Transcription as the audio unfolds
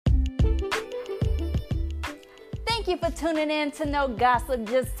you for tuning in to No Gossip,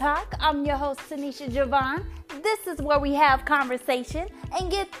 Just Talk. I'm your host, Tanisha Javon. This is where we have conversation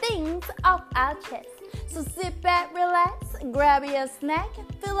and get things off our chest. So sit back, relax, grab your snack,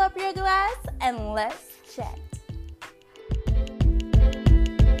 fill up your glass, and let's chat.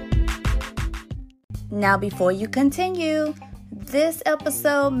 Now, before you continue, this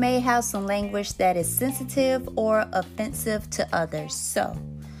episode may have some language that is sensitive or offensive to others. So,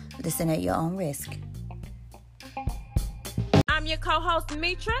 listen at your own risk. I'm your co-host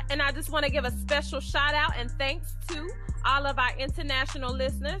Mitra, and I just want to give a special shout out and thanks to all of our international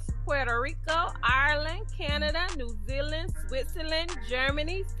listeners: Puerto Rico, Ireland, Canada, New Zealand, Switzerland,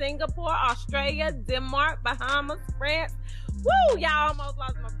 Germany, Singapore, Australia, Denmark, Bahamas, France. Woo! Y'all almost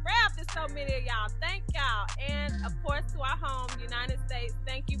lost my breath. There's so many of y'all. Thank y'all. And of course to our home, United States,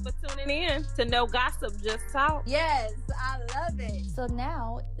 thank you for tuning in to No Gossip, Just Talk. Yes, I love it. So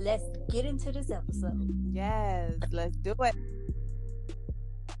now, let's get into this episode. Yes, let's do it.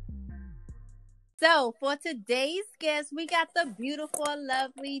 So, for today's guest, we got the beautiful,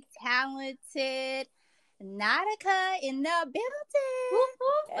 lovely, talented Nauticah in the building.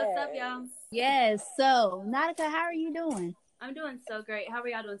 What's up, y'all? Yes. So, Nauticah, how are you doing? I'm doing so great. How are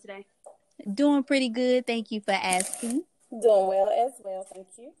y'all doing today? Doing pretty good. Thank you for asking. Doing well as well. Thank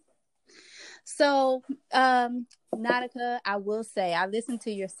you. So, Nauticah, I will say, I listened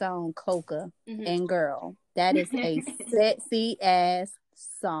to your song, Coca, and girl, that is a sexy ass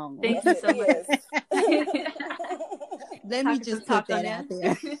song. Thank you so much. Let me just put that out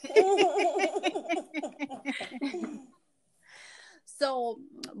there. So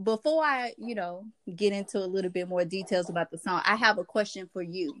before I, get into a little bit more details about the song, I have a question for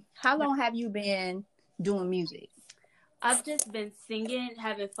you. How long have you been doing music? I've just been singing,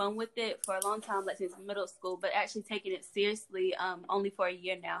 having fun with it for a long time, like since middle school, but actually taking it seriously only for a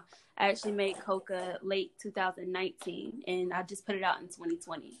year now. I actually made Coca late 2019, and I just put it out in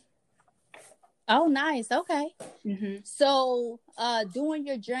 2020. Oh, nice. Okay. Mm-hmm. So during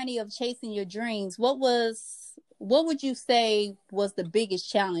your journey of chasing your dreams, what would you say was the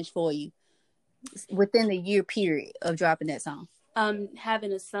biggest challenge for you within the year period of dropping that song?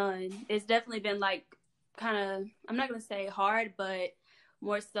 Having a son. It's definitely been like kind of, I'm not going to say hard, but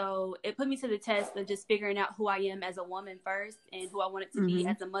more so it put me to the test of just figuring out who I am as a woman first and who I wanted to be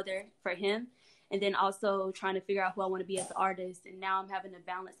as a mother for him. And then also trying to figure out who I want to be as an artist. And now I'm having to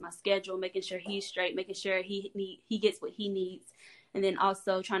balance my schedule, making sure he's straight, making sure he gets what he needs. And then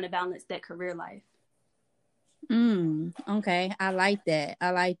also trying to balance that career life. Okay. I like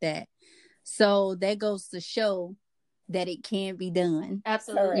that. So that goes to show that it can be done.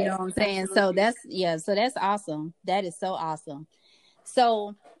 Absolutely. You know what I'm saying? Absolutely. So that's awesome. That is so awesome.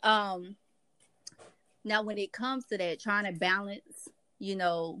 So, now when it comes to that, trying to balance,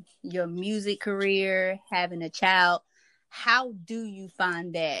 your music career, having a child, how do you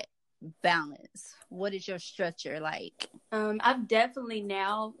find that balance? What is your structure like? I've definitely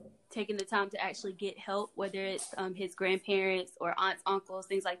now taken the time to actually get help, whether it's his grandparents or aunts, uncles,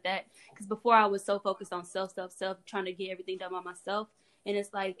 things like that. Because before I was so focused on self, trying to get everything done by myself. And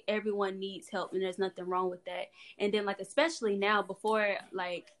it's like everyone needs help and there's nothing wrong with that. And then like, especially now before,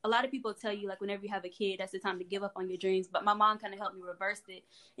 like a lot of people tell you like whenever you have a kid, that's the time to give up on your dreams. But my mom kind of helped me reverse it.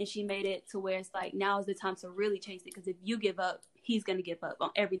 And she made it to where it's like, now is the time to really chase it. Because if you give up, he's going to give up on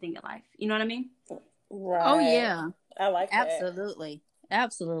everything in life. You know what I mean? Right. Oh, yeah. I like that.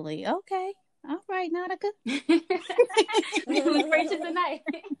 Absolutely. Okay. All right, Nauticah. We preaching tonight.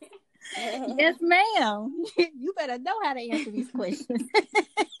 Yes, ma'am. You better know how to answer these questions.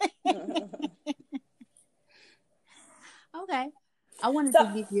 Okay. I wanted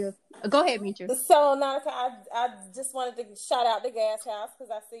to give you... Go ahead, Mitra. So, Nauticah, I just wanted to shout out the Gas House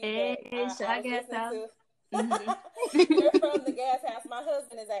because I see Hey, Gas House. You're from the Gas House. My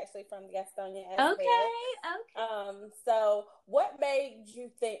husband is actually from Gastonia as well. Okay. So what made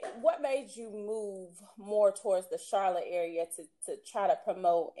you move more towards the Charlotte area to try to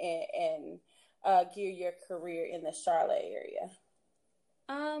promote and gear your career in the Charlotte area?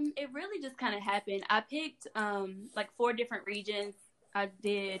 It really just kind of happened. I picked like 4 different regions. I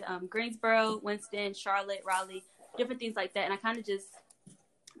did Greensboro, Winston, Charlotte, Raleigh, different things like that, and I kind of just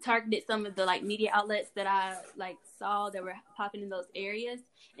targeted some of the like media outlets that I like saw that were popping in those areas,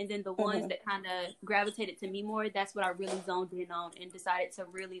 and then the ones that kind of gravitated to me more, that's what I really zoned in on and decided to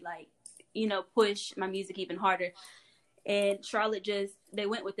really like push my music even harder. And Charlotte they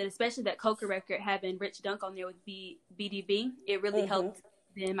went with it, especially that Coca record having Rich Dunk on there with BDB. It really helped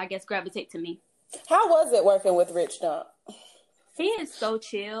them, I guess, gravitate to me. How was it working with Rich Dunk? He is so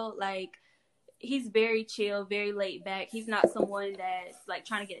chill. Like he's very chill, very laid back. He's not someone that's like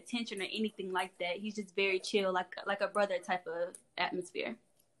trying to get attention or anything like that. He's just very chill, like a brother type of atmosphere.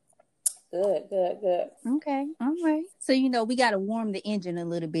 Good. Okay, all right. So we got to warm the engine a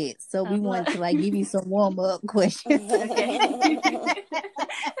little bit. So we wanted to like give you some warm up questions.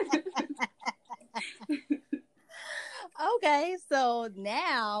 Okay, so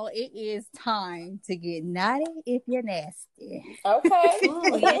now it is time to get naughty if you're nasty. Okay.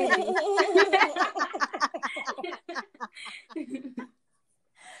 Ooh, yeah.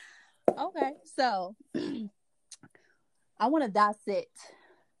 Okay, so I want to dissect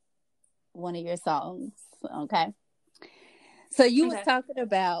one of your songs. Okay, so you was talking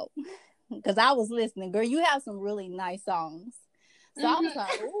about, because I was listening, girl. You have some really nice songs. So I was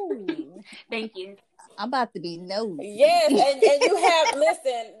like, ooh, thank you. I'm about to be nosy. Yes, and you have,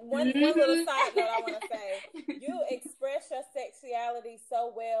 listen, one little side note I want to say. You express your sexuality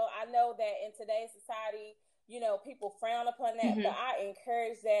so well. I know that in today's society, people frown upon that, but I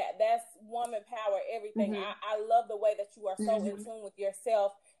encourage that. That's woman power, everything. I love the way that you are so in tune with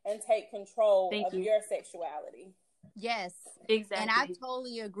yourself and take control of your sexuality. Yes, exactly. And I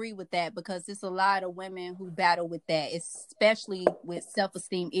totally agree with that, because there's a lot of women who battle with that, especially with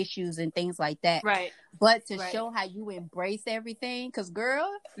self-esteem issues and things like that. Right. But to show how you embrace everything, because girl,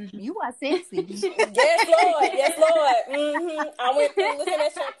 you are sexy. Yes, Lord. Yes, Lord. I went through looking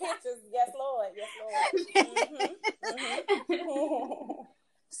at your pictures. Yes, Lord.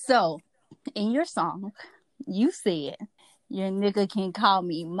 So, in your song, you said, your nigga can call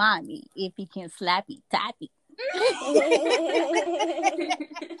me mommy if he can slappy tappy. I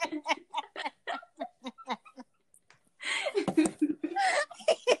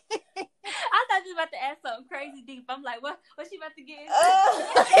thought you were about to ask something crazy deep. I'm like, what she about to get? I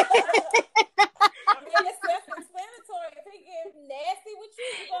mean, it's self-explanatory. If he gets nasty with you,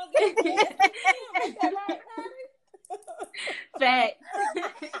 you're going to get nasty with him. Ain't that right, Fact.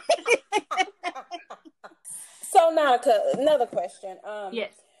 So, Nauticah, another question.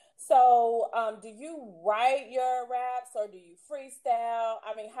 Yes. So, do you write your raps or do you freestyle?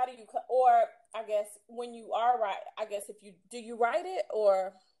 I mean, how do you, or I guess when you are do you write it,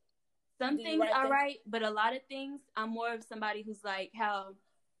 or? Some things I write, but a lot of things, I'm more of somebody who's like, how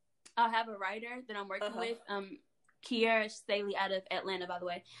I'll have a writer that I'm working with. Kiera Staley out of Atlanta, by the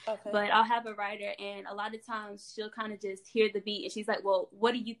way. Okay. But I'll have a writer, and a lot of times she'll kind of just hear the beat, and she's like, well,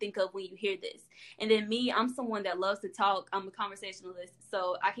 what do you think of when you hear this? And then me, I'm someone that loves to talk. I'm a conversationalist,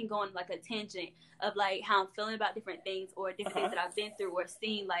 so I can go on like a tangent of like how I'm feeling about different things or different things that I've been through or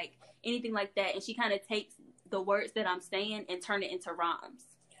seen, like anything like that. And she kind of takes the words that I'm saying and turn it into rhymes.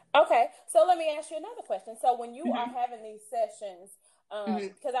 Okay, so let me ask you another question. So when you are having these sessions,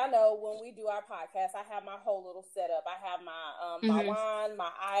 because I know when we do our podcast, I have my whole little setup. I have my my wine, my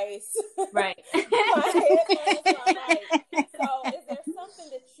ice, right, my headphones, my mic. So is there something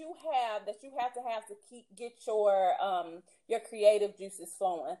that you have to get your creative juices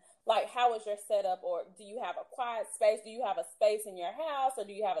flowing? Like, how is your setup, or do you have a quiet space? Do you have a space in your house, or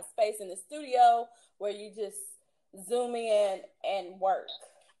do you have a space in the studio where you just zoom in and work?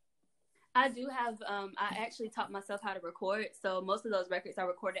 I do have, I actually taught myself how to record. So most of those records are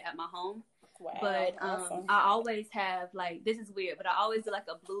recorded at my home. Wow, but awesome. I always have, like, this is weird, but I always do like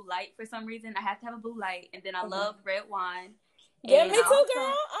a blue light for some reason. I have to have a blue light. And then I love red wine. Yeah, me too,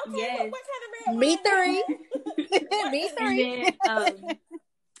 girl. Okay, yes. What kind of red wine? Me three. Me three. And then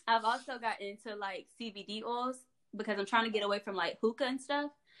I've also got into like CBD oils because I'm trying to get away from like hookah and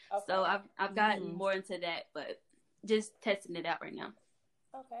stuff. Okay. So I've gotten more into that, but just testing it out right now.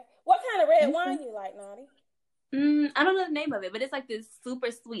 Okay. What kind of red wine you like, Naughty? I don't know the name of it, but it's like this super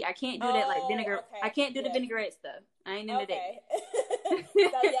sweet. I can't do that like vinegar. Okay. I can't do the vinaigrette stuff. I ain't into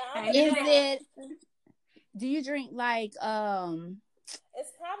that. Do you drink like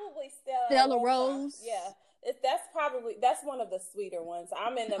It's probably Stella Rose? Yeah. That's one of the sweeter ones.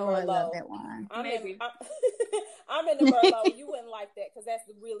 I'm in the Merlot. I love that wine. I'm in the Merlot. You wouldn't like that because that's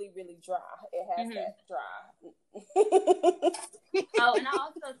really, really dry. It has that dry. And I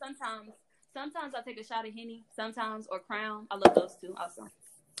also sometimes I take a shot of Henny, sometimes, or Crown. I love those two also.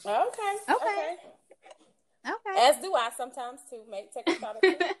 Okay. As do I sometimes too. Take a shot of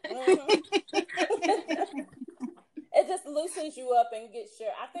two. It just loosens you up and gets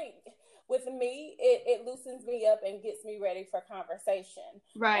I think with me, it loosens me up and gets me ready for conversation.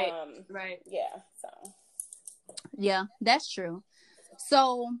 Right. Right. Yeah. So. Yeah, that's true.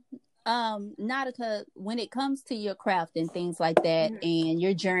 So, Nauticah, when it comes to your craft and things like that, and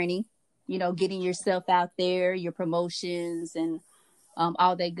your journey, getting yourself out there, your promotions and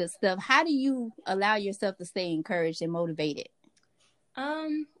all that good stuff, how do you allow yourself to stay encouraged and motivated?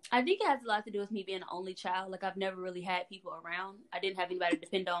 I think it has a lot to do with me being an only child. Like, I've never really had people around. I didn't have anybody to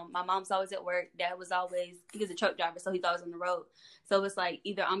depend on. My mom's always at work. Dad was always, he's a truck driver, so he's always on the road. So it's like,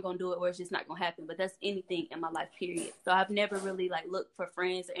 either I'm going to do it or it's just not going to happen. But that's anything in my life, period. So I've never really, like, looked for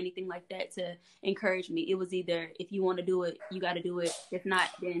friends or anything like that to encourage me. It was either, if you want to do it, you got to do it. If not,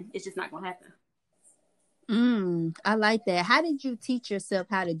 then it's just not going to happen. I like that. How did you teach yourself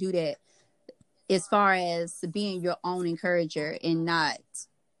how to do that as far as being your own encourager and not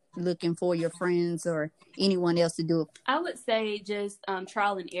looking for your friends or anyone else to do it? I would say just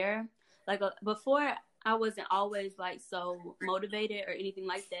trial and error. Like before, I wasn't always like so motivated or anything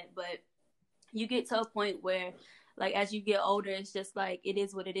like that. But you get to a point where, like, as you get older, it's just like, it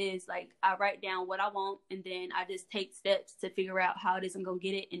is what it is. Like, I write down what I want, and then I just take steps to figure out how it is I'm going to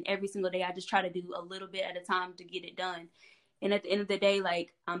get it. And every single day, I just try to do a little bit at a time to get it done. And at the end of the day,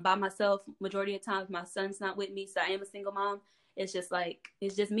 like, I'm by myself majority of times. My son's not with me, so I am a single mom. It's just like,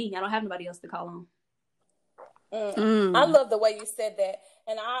 it's just me. I don't have nobody else to call on. I love the way you said that.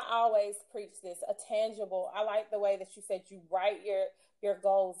 And I always preach this, a tangible. I like the way that you said you write your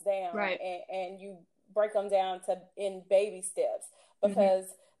goals down, right, and you break them down to in baby steps, because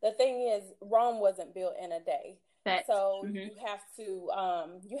the thing is, Rome wasn't built in a day. Fact. So you have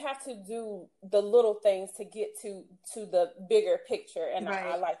to do the little things to get to the bigger picture. And right.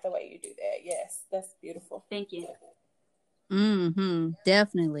 I like the way you do that. Yes, that's beautiful. Thank you.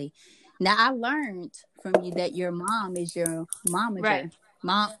 Definitely. Now, I learned from you that your mom is your momager. Right.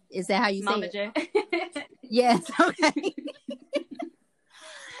 Mom, is that how you say momager. It? Yes. Okay.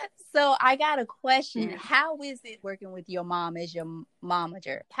 So I got a question. How is it working with your mom as your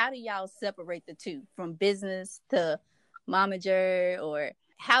momager? How do y'all separate the two, from business to momager, or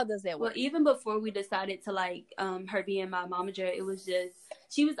how does that work? Well, even before we decided to like her being my momager, it was just,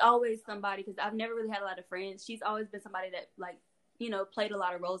 she was always somebody, because I've never really had a lot of friends. She's always been somebody that, like, you know, played a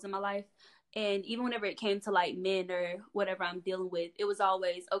lot of roles in my life. And even whenever it came to like men or whatever I'm dealing with, it was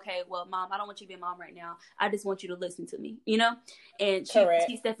always, okay, well, Mom, I don't want you to be a mom right now. I just want you to listen to me, you know? And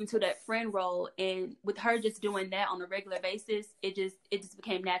she stepped into that friend role. And with her just doing that on a regular basis, it just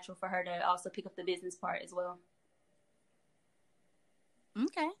became natural for her to also pick up the business part as well.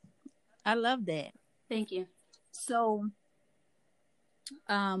 Okay. I love that. Thank you. So,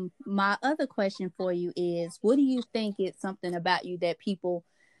 my other question for you is, what do you think is something about you that people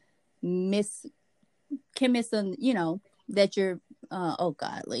can miss, you know, that you're oh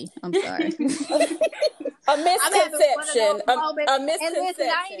godly, I'm sorry. A misconception. A misconception. And listen,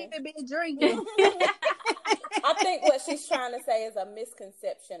 I ain't even been drinking. I think what she's trying to say is a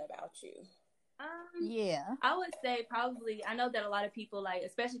misconception about you. Yeah, I would say probably, I know that a lot of people, like,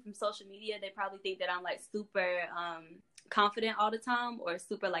 especially from social media, they probably think that I'm like super confident all the time, or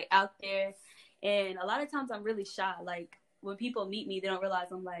super like out there. And a lot of times I'm really shy. Like, when people meet me, they don't realize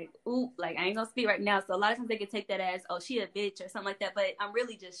I'm like, ooh, like, I ain't gonna speak right now. So a lot of times they can take that as, oh, she a bitch or something like that. But I'm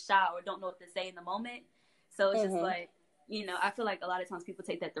really just shy or don't know what to say in the moment. So it's just like, you know, I feel like a lot of times people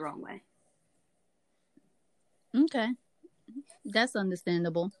take that the wrong way. Okay. That's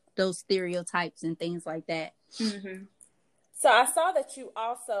understandable. Those stereotypes and things like that. So I saw that you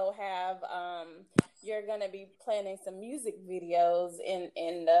also have, you're going to be planning some music videos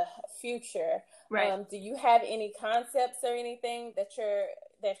in the future. Right. Do you have any concepts or anything that you're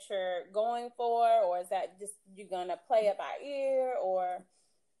going for, or is that just you're going to play it by ear, or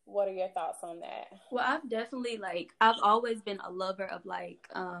what are your thoughts on that? Well, I've definitely, like, I've always been a lover of like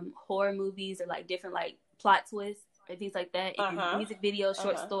horror movies or like different like plot twists or things like that, and music videos,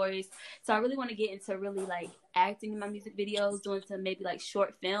 short stories. So I really want to get into really like acting in my music videos, doing some maybe like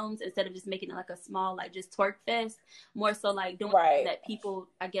short films instead of just making it like a small like just twerk fest. More so like doing something that people,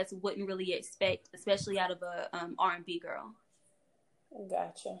 I guess, wouldn't really expect, especially out of a R&B girl.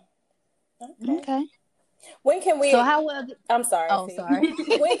 Gotcha. Okay. When can we? So how well? I'm sorry. Oh, sorry.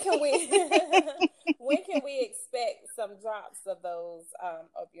 When can we? When can we expect some drops of those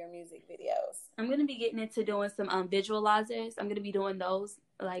of your music videos? I'm gonna be getting into doing some visualizers. I'm gonna be doing those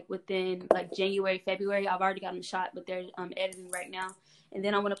like within like January, February. I've already got them shot, but they're editing right now. And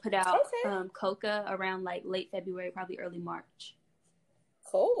then I want to put out Coca around like late February, probably early March.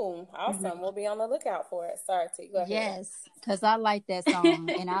 Cool. Awesome. We'll be on the lookout for it. Sorry, T. Go ahead. Yes, because I like that song.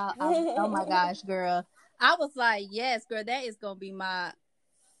 And I oh my gosh, girl. I was like, yes, girl, that is going to be my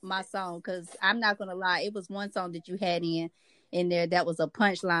song. Because I'm not going to lie. It was one song that you had in there that was a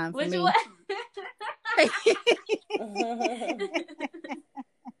punchline for me.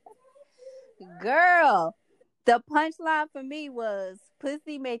 Girl, the punchline for me was,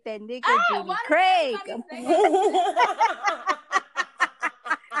 pussy make that nigga Jimmy Craig.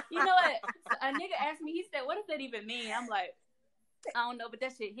 You know what? A nigga asked me, he said, what does that even mean? I'm like, I don't know, but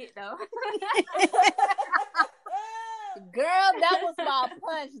that shit hit though. Girl, that was my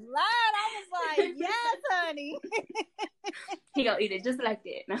punch line. I was like, yes, honey. He gonna eat it just like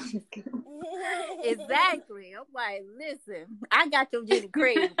that. No, I'm just kidding. Exactly. I'm like, listen, I got your Jenny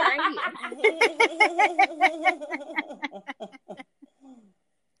Craig right here.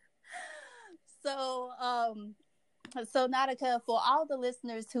 So, Nauticah, for all the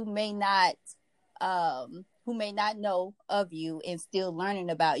listeners who may not know of you and still learning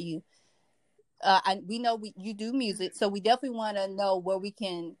about you, we know you do music, so we definitely want to know where we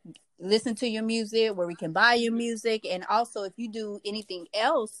can listen to your music, where we can buy your music, and also if you do anything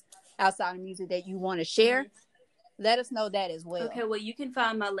else outside of music that you want to share, let us know that as well. Okay, well, you can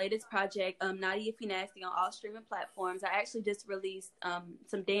find my latest project, Naughty If You Nasty, on all streaming platforms. I actually just released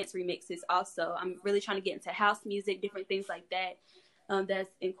some dance remixes also. I'm really trying to get into house music, different things like that.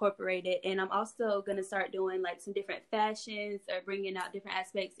 That's incorporated, and I'm also going to start doing like some different fashions or bringing out different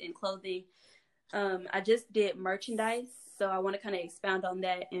aspects in clothing. I just did merchandise, so I want to kind of expound on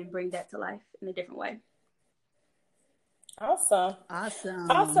that and bring that to life in a different way. Awesome. Also,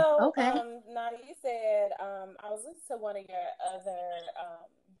 okay. Nadia, you said I was listening to one of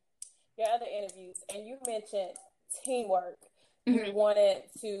your other interviews, and you mentioned teamwork. Mm-hmm. You wanted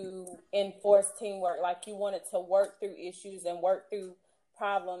to enforce teamwork, like you wanted to work through issues and work through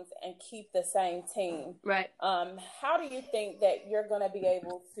problems and keep the same team. Right. How do you think that you're going to be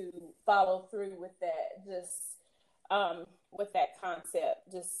able to follow through with that? Just with that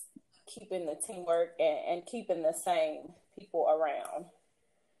concept, just keeping the teamwork and keeping the same people around.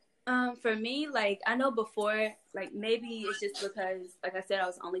 For me, like I know before, like maybe it's just because, like I said, I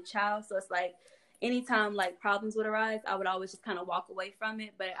was the only child, so it's like anytime like problems would arise, I would always just kind of walk away from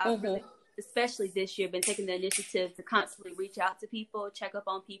it. But I've really, especially this year, been taking the initiative to constantly reach out to people, check up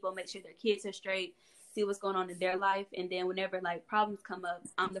on people, make sure their kids are straight, see what's going on in their life. And then whenever like problems come up,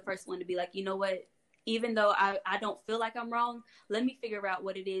 I'm the first one to be like, you know what, even though I don't feel like I'm wrong, let me figure out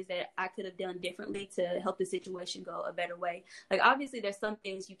what it is that I could have done differently to help the situation go a better way. Like obviously there's some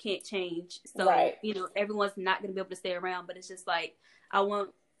things you can't change, so right. You know, everyone's not going to be able to stay around, but it's just like I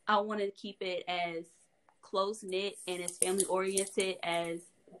want to keep it as close knit and as family oriented as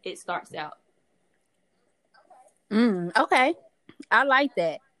it starts out. Okay. I like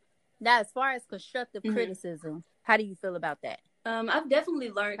that. Now, as far as constructive criticism, how do you feel about that? I've definitely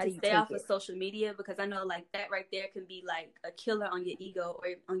learned to stay off of social media, because I know like that right there can be like a killer on your ego or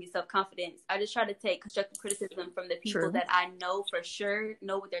on your self-confidence. I just try to take constructive criticism from the people that I know for sure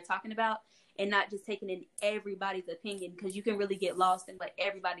know what they're talking about, and not just taking in everybody's opinion, because you can really get lost in what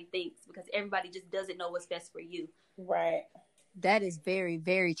everybody thinks, because everybody just doesn't know what's best for you. Right. That is very,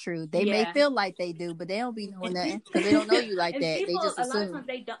 very true. They may feel like they do, but they don't be knowing nothing because they don't know you like that. People, they just assume. A lot of times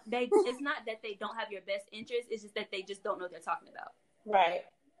they don't. It's not that they don't have your best interest. It's just that they just don't know what they're talking about. Right.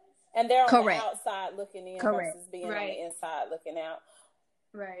 And they're on the outside looking in versus being on the inside looking out.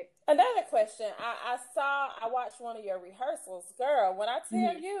 Right. Another question. I watched one of your rehearsals. Girl, when I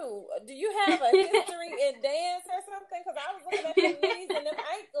tell you, do you have a history in dance or something? Because I was looking at them knees and them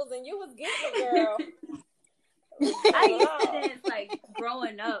ankles and you was getting it, girl. I used to dance like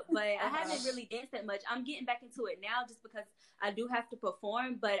growing up, but I haven't really danced that much. I'm getting back into it now just because I do have to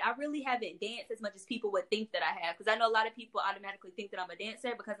perform, but I really haven't danced as much as people would think that I have, because I know a lot of people automatically think that I'm a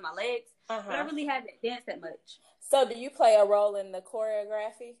dancer because of my legs, but I really haven't danced that much. So do you play a role in the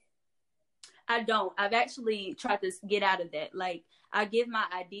choreography? I don't. I've actually tried to get out of that. Like, I give my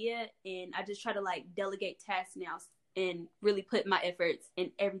idea and I just try to like delegate tasks now and really put my efforts in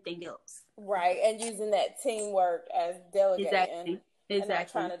everything else. Right, and using that teamwork as delegating. Exactly. And not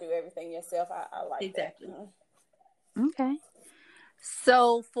trying to do everything yourself. I like that. Okay.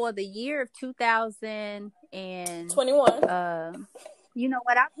 So for the year of 2021, you know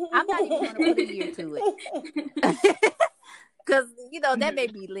what? I'm not even going to put a year to it. Because, you know, that may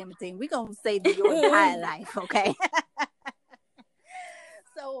be limiting. We're going to say your entire life, okay?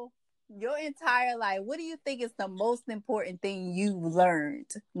 So your entire life, what do you think is the most important thing you learned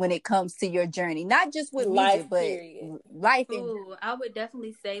when it comes to your journey? Not just with music, but life. I would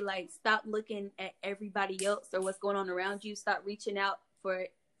definitely say, like, stop looking at everybody else or what's going on around you. Stop reaching out for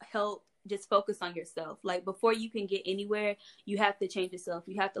help. Just focus on yourself. Like, before you can get anywhere, you have to change yourself.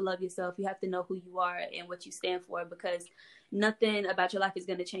 You have to love yourself. You have to know who you are and what you stand for, because nothing about your life is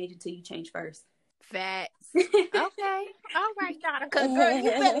going to change until you change first. Facts. Okay. All right, Nauticah. Girl, you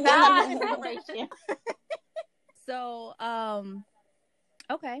better not inspiration. So,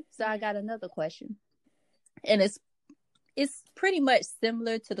 okay. So I got another question. And it's pretty much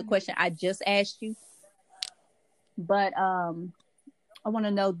similar to the question I just asked you. But I want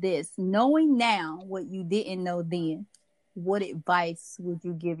to know this. Knowing now what you didn't know then, what advice would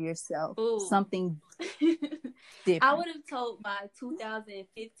you give yourself? Ooh. Something different. I would have told my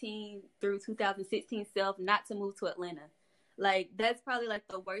 2015 through 2016 self not to move to Atlanta. Like, that's probably like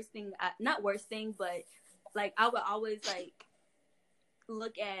the worst thing. Not worst thing, but like I would always like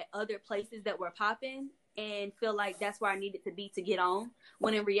look at other places that were popping and feel like that's where I needed to be to get on.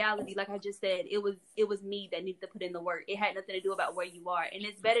 When in reality, like I just said, it was me that needed to put in the work. It had nothing to do about where you are. And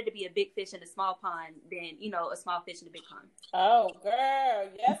it's better to be a big fish in a small pond than, you know, a small fish in a big pond. Oh, girl.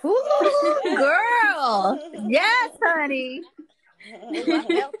 Yes. Ooh, yes. girl. Yes, honey. I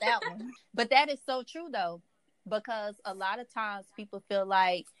felt that one. But that is so true, though, because a lot of times people feel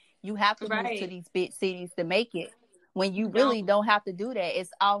like you have to move to these big cities to make it. When you really don't have to do that. It's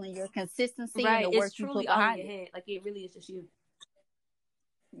all in your consistency and the work you put behind it. Head. Like, it really is just you.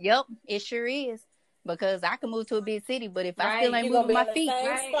 Yep, it sure is. Because I can move to a big city, but if I still ain't moving my feet,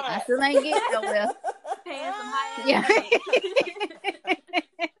 I still ain't getting nowhere. Paying some high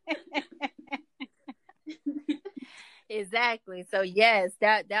Exactly. So yes,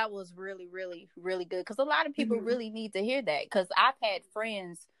 that was really, really, really good. Because a lot of people really need to hear that. Because I've had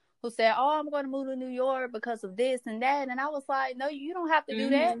friends who said, "Oh, I'm going to move to New York because of this and that," and I was like, "No, you don't have to do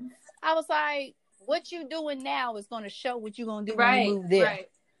that." I was like, "What you doing now is going to show what you're going to do when you move there." Right.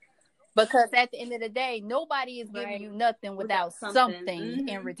 Because at the end of the day, nobody is giving you nothing without something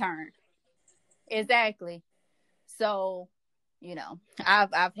in return. Exactly. So, you know,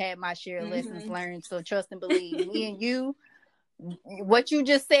 I've had my share of lessons learned. So trust and believe. Me and you, what you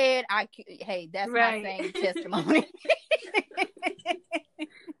just said, hey, that's my same testimony.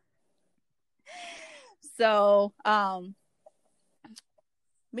 So,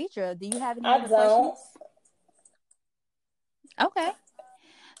 Mitra, do you have any other questions? Okay.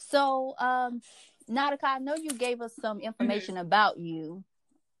 So, Nauticah, I know you gave us some information about you.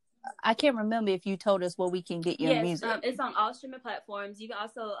 I can't remember if you told us where we can get your music. It's on all streaming platforms. You can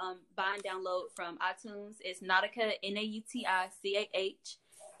also buy and download from iTunes. It's Nauticah, Nauticah,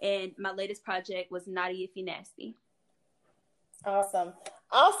 and my latest project was Naughty If You Nasty. Awesome.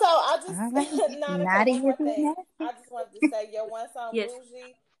 Also, I just Naughty If You Nasty. I just wanted to say your one song,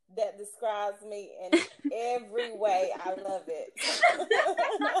 Bougie, that describes me in every way. I love it.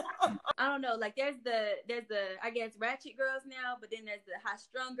 I don't know, like there's the I guess ratchet girls now, but then there's the high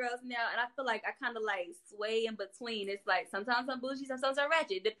strung girls now, and I feel like I kind of like sway in between. It's like sometimes I'm bougie, sometimes I'm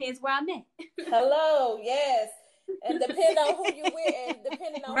ratchet. It depends where I'm at. Hello, yes, and depending on who you with, and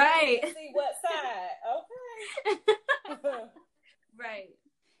depending on who you see what side. Okay. Right.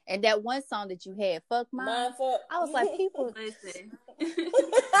 And that one song that you had, Fuck Mine, I was like, people listen.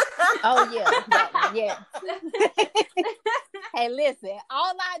 Oh yeah, that one, yeah. Hey, listen,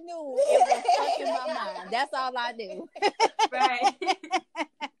 all I knew it was fucking my mind. That's all I knew. Right.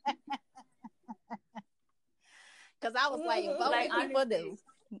 Because I was like, what like, people do?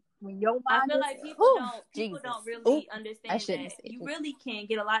 When your mind I feel like people don't really understand that you really can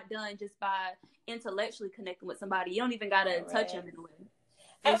get a lot done just by intellectually connecting with somebody. You don't even gotta touch them in a way.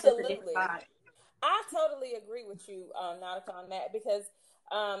 Absolutely. I totally agree with you, Nauticah, on that, because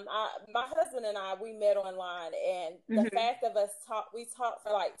my husband and I, we met online, and the fact of us we talked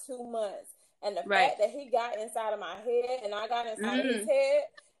for like 2 months, and the fact that he got inside of my head and I got inside of his head,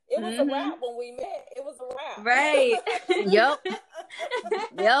 it was a wrap when we met. It was a wrap. Right.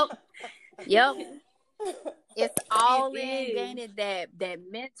 Yep. It's all in that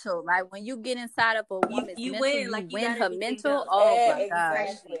mental. Like when you get inside of a woman's mental, you win her mental. Oh my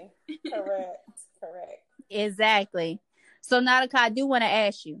gosh. Correct. Exactly. So Nauticah, I do want to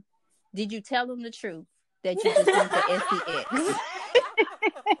ask you, did you tell them the truth that you just went to SEX?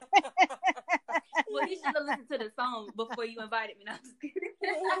 Well, you should have listened to the song before you invited me. No, I'm just kidding.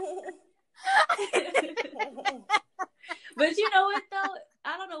 But you know what though?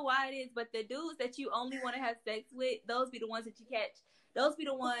 I don't know why it is, but the dudes that you only want to have sex with, those be the ones that you catch. Those be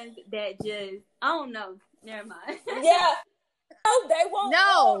the ones that just, I don't know. Never mind. Yeah. No, they won't.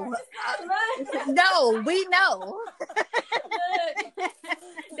 No. No, we know. Look,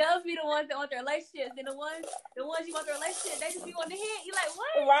 those be the ones that want the relationships. And the ones you want the relationship, they just be on the head. You like,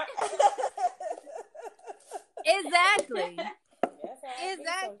 what? Right. Exactly.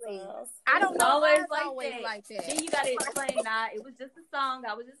 Exactly. I don't know. Always like that. Then you gotta explain, nah, it was just a song.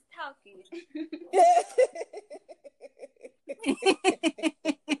 I was just talking.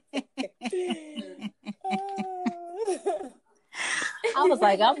 I was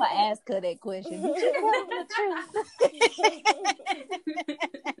like, I'm gonna ask her that question. Did you tell me the truth?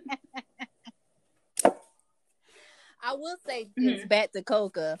 I will say this back to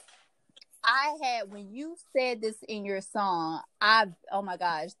Coca. I had, when you said this in your song, oh my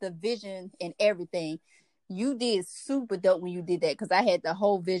gosh, the vision and everything. you did super dope when you did that, because I had the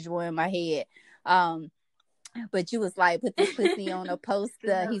whole visual in my head. But you was like, put this pussy on a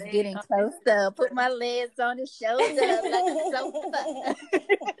poster. He's getting closer. Put my legs on his shoulder like a sofa.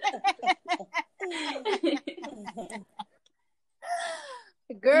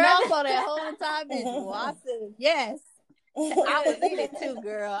 Girl, I saw that whole entire visual. I said, yes. I was in it too,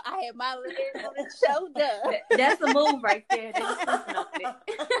 girl. I had my legs on his shoulder. That's a move right there. That's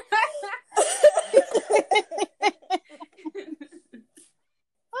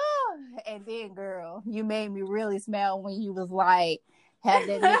And then, girl, you made me really smile when you was like, have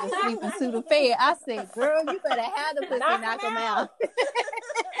that nigga sleeping through the fed. I said, girl, you better have the pussy knock him out.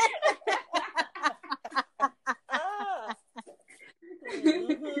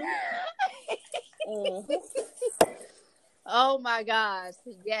 Oh my gosh.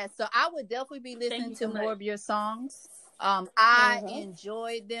 Yes. So I would definitely be listening to more of your songs. I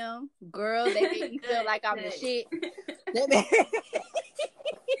enjoyed them. Girl, they made me feel like I'm the shit.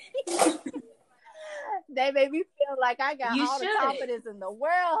 They made me feel like I got the confidence in the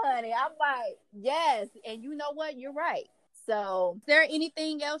world, honey. I'm like, yes. And you know what? You're right. So, is there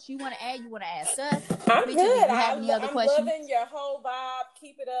anything else you want to add? You want to ask us? I'm Richard, good. Do you have any other questions? I'm loving your whole vibe.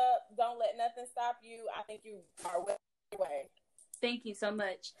 Keep it up. Don't let nothing stop you. I think you are well way. Thank you so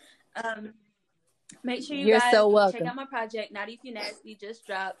much. Make sure You're guys so welcome. check out my project, Naughty If You Nasty, just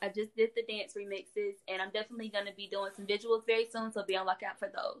dropped. I just did the dance remixes, and I'm definitely going to be doing some visuals very soon, so be on lookout for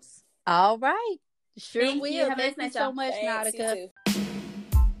those. All right. Sure Thank will. you. Thank you so much, Nauticah.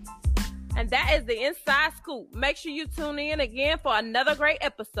 And that is the Inside Scoop. Make sure you tune in again for another great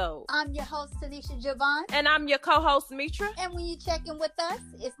episode. I'm your host, Tanisha Javon. And I'm your co-host, Mitra. And when you check in with us,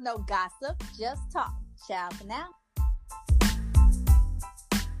 it's no gossip, just talk. Ciao for now.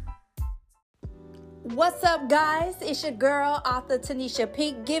 What's up, guys? It's your girl, author Tanisha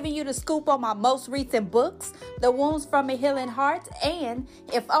Peak, giving you the scoop on my most recent books, The Wounds from a Healing Heart, and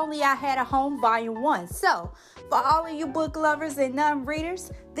If Only I Had a Home, Volume 1. So, for all of you book lovers and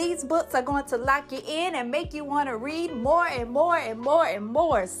non-readers, these books are going to lock you in and make you want to read more and more and more and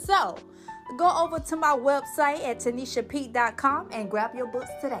more. So, go over to my website at tanishapeak.com and grab your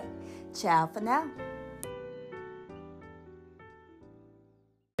books today. Ciao for now.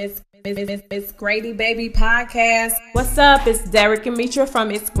 It's Grady Baby Podcast. What's up? It's Derek and Mitra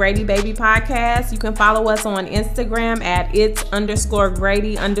from It's Grady Baby Podcast. You can follow us on Instagram at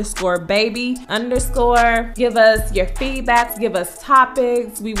it's_Grady_baby_. Give us your feedbacks. Give us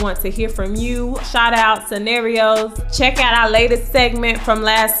topics. We want to hear from you. Shout out scenarios. Check out our latest segment from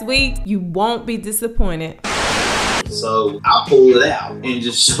last week. You won't be disappointed. So I pull it out and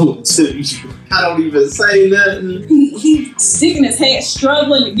just show it to you. I don't even say nothing. He's sticking his head,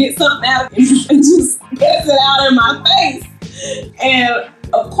 struggling to get something out of it, and just gets it out in my face. And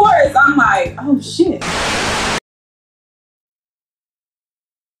of course, I'm like, oh shit.